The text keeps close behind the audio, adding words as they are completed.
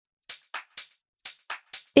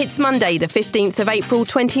It's Monday, the 15th of April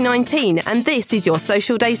 2019, and this is your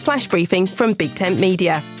Social Days flash briefing from Big Tent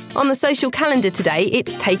Media. On the social calendar today,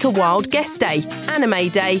 it's Take a Wild Guess Day, Anime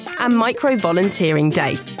Day, and Micro Volunteering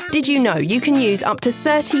Day. Did you know you can use up to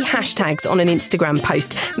 30 hashtags on an Instagram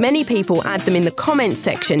post? Many people add them in the comments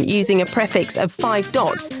section using a prefix of 5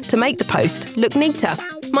 dots to make the post look neater.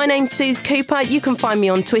 My name's Suze Cooper. You can find me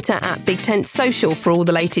on Twitter at Big Tent Social for all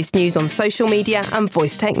the latest news on social media and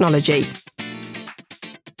voice technology.